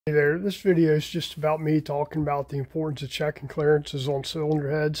Hey there, this video is just about me talking about the importance of checking clearances on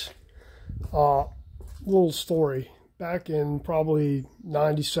cylinder heads. Little story. Back in probably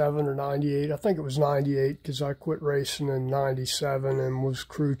 97 or 98, I think it was 98 because I quit racing in 97 and was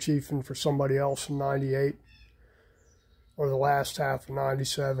crew chiefing for somebody else in 98, or the last half of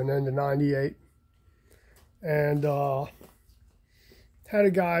 97 into 98. And had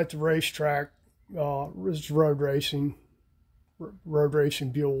a guy at the racetrack, was road racing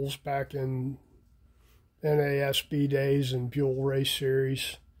Buells back in NASB days and Buell race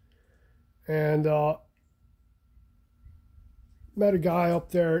series, and met a guy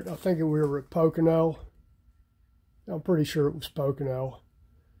up there. I think we were at Pocono. I'm pretty sure it was Pocono,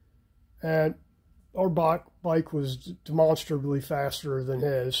 and our bike was demonstrably faster than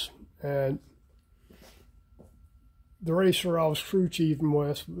his, and the racer I was crew chiefing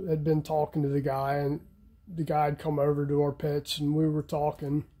with had been talking to the guy, and the guy had come over to our pits and we were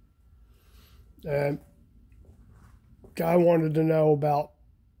talking, and the guy wanted to know about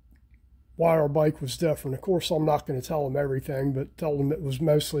why our bike was different. Of course, I'm not going to tell him everything, but tell him it was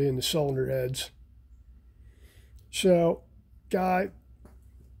mostly in the cylinder heads. So guy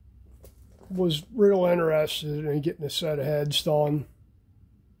was real interested in getting a set of heads done.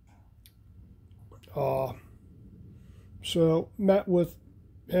 So met with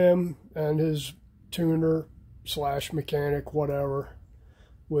him and his tuner slash mechanic, whatever,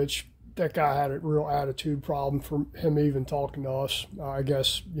 which that guy had a real attitude problem for him even talking to us. I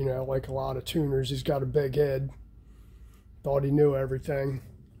guess, you know, like a lot of tuners, he's got a big head, thought he knew everything.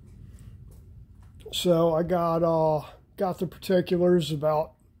 So I got the particulars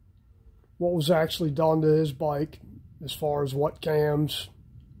about what was actually done to his bike, as far as what cams,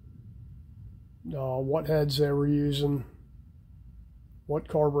 what heads they were using, what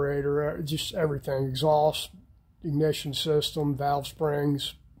carburetor, just everything, exhaust, ignition system, valve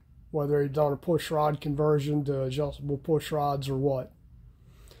springs, whether he'd done a push rod conversion to adjustable push rods or what.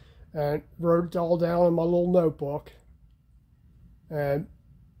 And wrote it all down in my little notebook and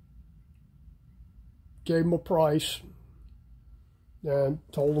gave him a price and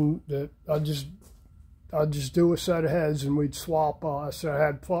told him that I'd just do a set of heads and we'd swap. I said I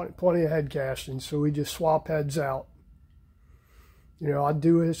had plenty of head castings, so we just swap heads out. You know, I'd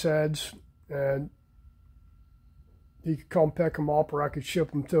do his heads, and he could come pick them up, or I could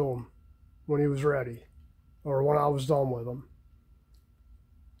ship them to him when he was ready, or when I was done with them.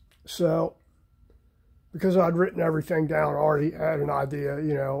 So, because I'd written everything down, I already had an idea.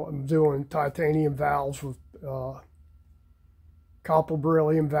 You know, I'm doing titanium valves with copper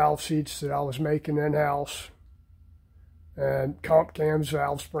beryllium valve seats that I was making in-house, and comp cams,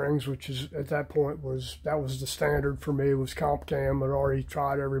 valve springs, which is at that point was the standard for me, was comp cam. I'd already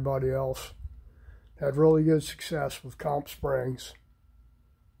tried everybody else. Had really good success with comp springs.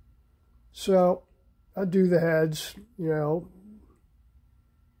 So I'd do the heads, you know,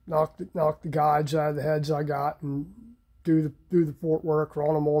 knock the guides out of the heads I got, and do the port work,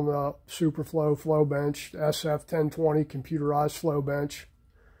 run them on the Superflow flow bench, SF1020 computerized flow bench,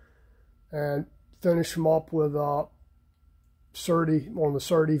 and finish them up with on the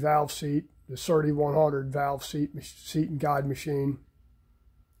SERDI valve seat, the SERDI 100 valve seat and guide machine,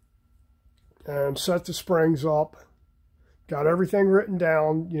 and set the springs up. Got everything written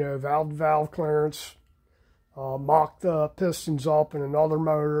down, you know, valve to valve clearance, mocked the pistons up in another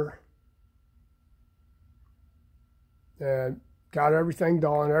motor, and got everything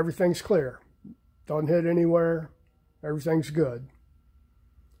done. Everything's clear, doesn't hit anywhere, everything's good.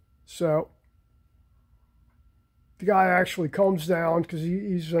 So the guy actually comes down, because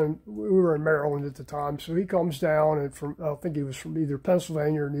we were in Maryland at the time, so he comes down, and I think he was from either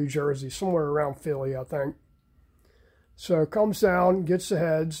Pennsylvania or New Jersey, somewhere around Philly, I think. So comes down, gets the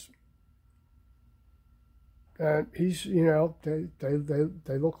heads, and he's, you know,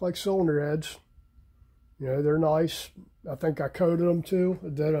 they look like cylinder heads. You know, they're nice. I think I coated them too. I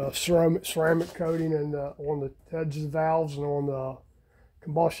did a ceramic coating on the heads of the valves and on the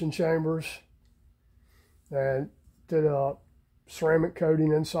combustion chambers, and did a ceramic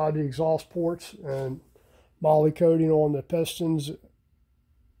coating inside the exhaust ports, and moly coating on the piston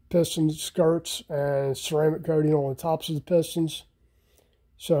skirts, and ceramic coating on the tops of the pistons.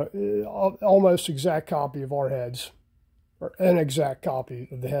 So almost exact copy of our heads, or an exact copy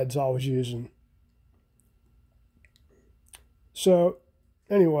of the heads I was using. So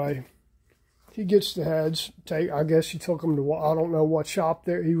anyway, he gets the heads. I guess he took them to, I don't know what shop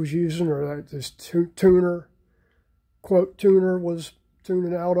there he was using, or this tuner, quote, tuner was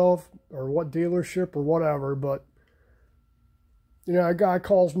tuning out of, or what dealership or whatever. But, you know, a guy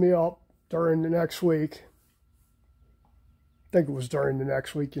calls me up during the next week think it was during the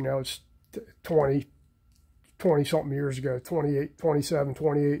next week, you know, it's 20 something years ago, 28, 27,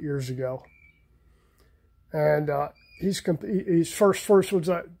 28 years ago. And he's first words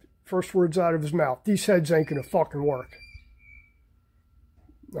out of his mouth, these heads ain't gonna fucking work.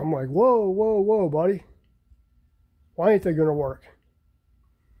 I'm like, whoa, whoa, whoa, buddy. Why ain't they gonna work?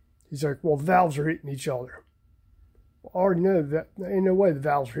 He's like, well, the valves are hitting each other. Well, I already know that. There ain't no way the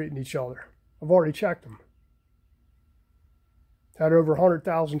valves are hitting each other. I've already checked them. Had over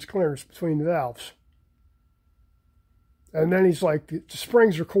 100,000 clearance between the valves. And then he's like, the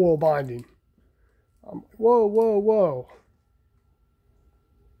springs are coil binding. I'm like, whoa, whoa, whoa.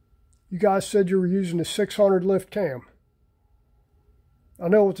 You guys said you were using a 600 lift cam. I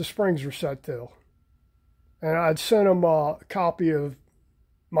know what the springs are set to. And I'd sent him a copy of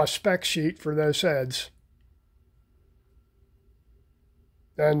my spec sheet for those heads.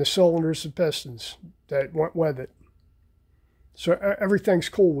 And the cylinders and pistons that went with it. So everything's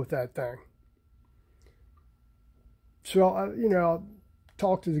cool with that thing. So, you know, I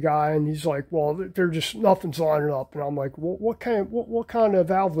talked to the guy and he's like, well, they're just, nothing's lining up. And I'm like, well, what kind of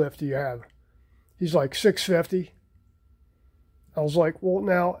valve lift do you have? He's like, 650. I was like, well,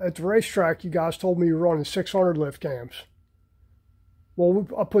 now, at the racetrack, you guys told me you were running 600 lift cams. Well,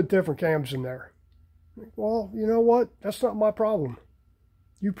 I put different cams in there. Well, you know what? That's not my problem.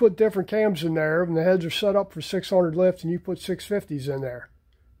 You put different cams in there, and the heads are set up for 600 lift, and you put 650s in there.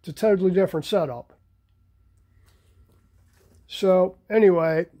 It's a totally different setup. So,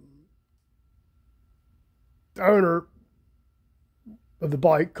 anyway, the owner of the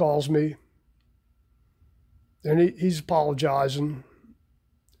bike calls me, and he's apologizing.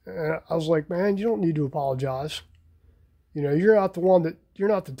 And I was like, man, you don't need to apologize. You know, you're not the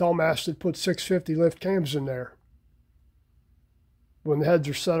dumbass that put 650 lift cams in there when the heads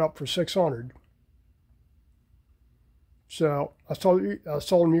are set up for 600. So I told him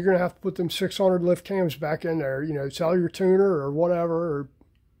you're going to have to put them 600 lift cams back in there. You know, tell your tuner or whatever,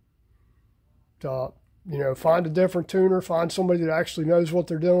 or you know, find a different tuner, find somebody that actually knows what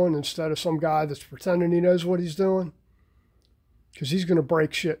they're doing instead of some guy that's pretending he knows what he's doing, because he's going to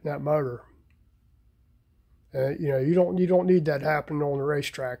break shit in that motor. You know, you don't need that happening on the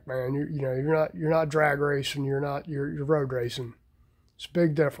racetrack, man. You're not drag racing. You're road racing. It's a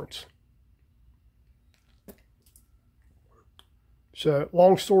big difference. So,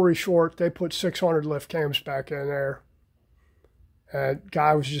 long story short, they put 600 lift cams back in there. And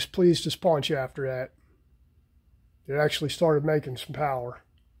guy was just pleased as punch after that. It actually started making some power.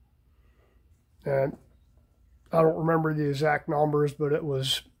 And I don't remember the exact numbers, but it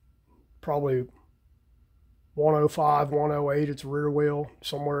was probably 105, 108 at the rear wheel,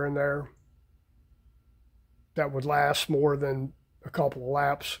 somewhere in there. That would last more than a couple of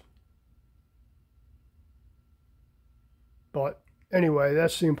laps. But anyway,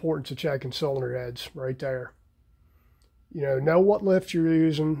 that's the importance of checking cylinder heads right there. You know what lift you're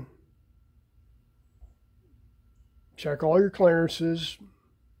using. Check all your clearances.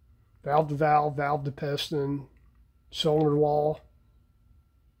 Valve to valve, valve to piston, cylinder wall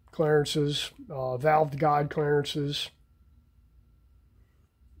clearances, valve to guide clearances,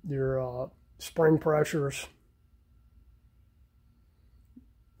 your spring pressures.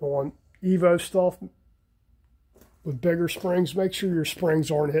 On Evo stuff with bigger springs, make sure your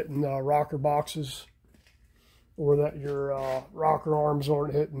springs aren't hitting rocker boxes, or that your rocker arms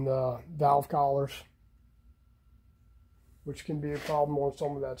aren't hitting valve collars, which can be a problem on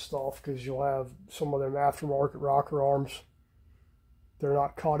some of that stuff, because you'll have some of them aftermarket rocker arms. They're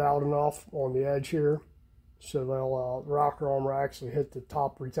not cut out enough on the edge here, so they'll the rocker arm will actually hit the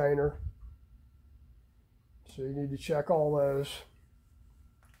top retainer. So you need to check all those.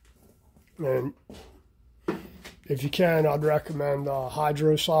 And if you can, I'd recommend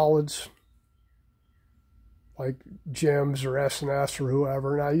hydro solids, like Jim's or S&S or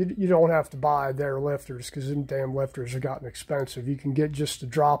whoever. Now, you don't have to buy their lifters, because them damn lifters have gotten expensive. You can get just the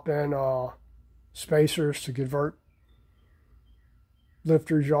drop-in spacers to convert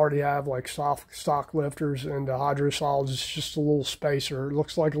lifters you already have, like stock lifters, and the hydro solids is just a little spacer. It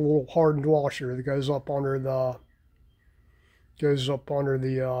looks like a little hardened washer that goes up under the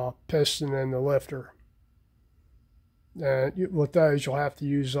piston and the lifter. And with those, you'll have to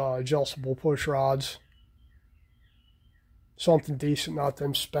use adjustable push rods. Something decent, not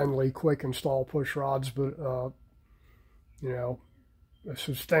them spindly, quick install push rods, but you know, a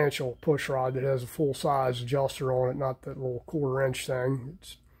substantial push rod that has a full size adjuster on it, not that little 1/4 inch thing.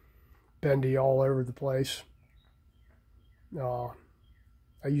 It's bendy all over the place.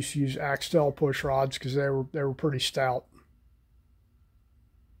 I used to use Axtel push rods because they were pretty stout.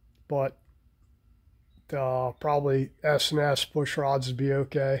 But probably S&S push rods would be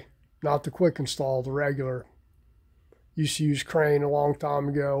okay. Not the quick install, the regular. Used to use Crane a long time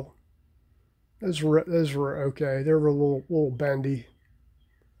ago. Those were okay. They were a little bendy.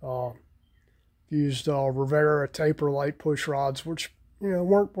 Used Rivera taper light push rods, which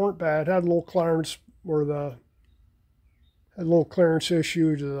weren't bad. Had a little clearance had a little clearance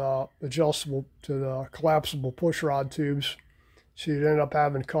issue to the adjustable to the collapsible push rod tubes, so you'd end up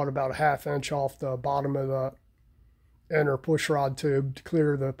having to cut about a 1/2 inch off the bottom of the inner push rod tube to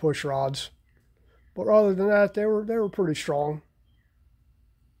clear the push rods. But other than that, they were pretty strong.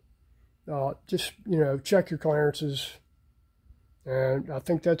 Just check your clearances, and I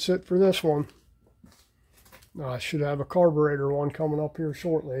think that's it for this one. I should have a carburetor one coming up here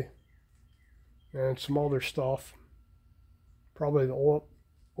shortly, and some other stuff. Probably the oil,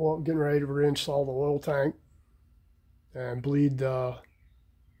 getting ready to reinstall the oil tank and bleed the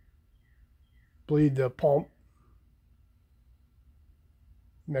pump.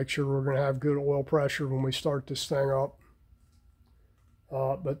 Make sure we're going to have good oil pressure when we start this thing up.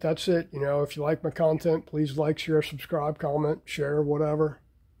 But that's it. If you like my content, please like, share, subscribe, comment, share, whatever.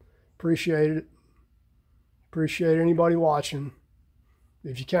 Appreciate it. Appreciate anybody watching.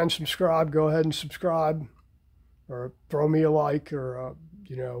 If you can subscribe, go ahead and subscribe, or throw me a like, or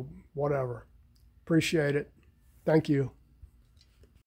whatever. Appreciate it. Thank you.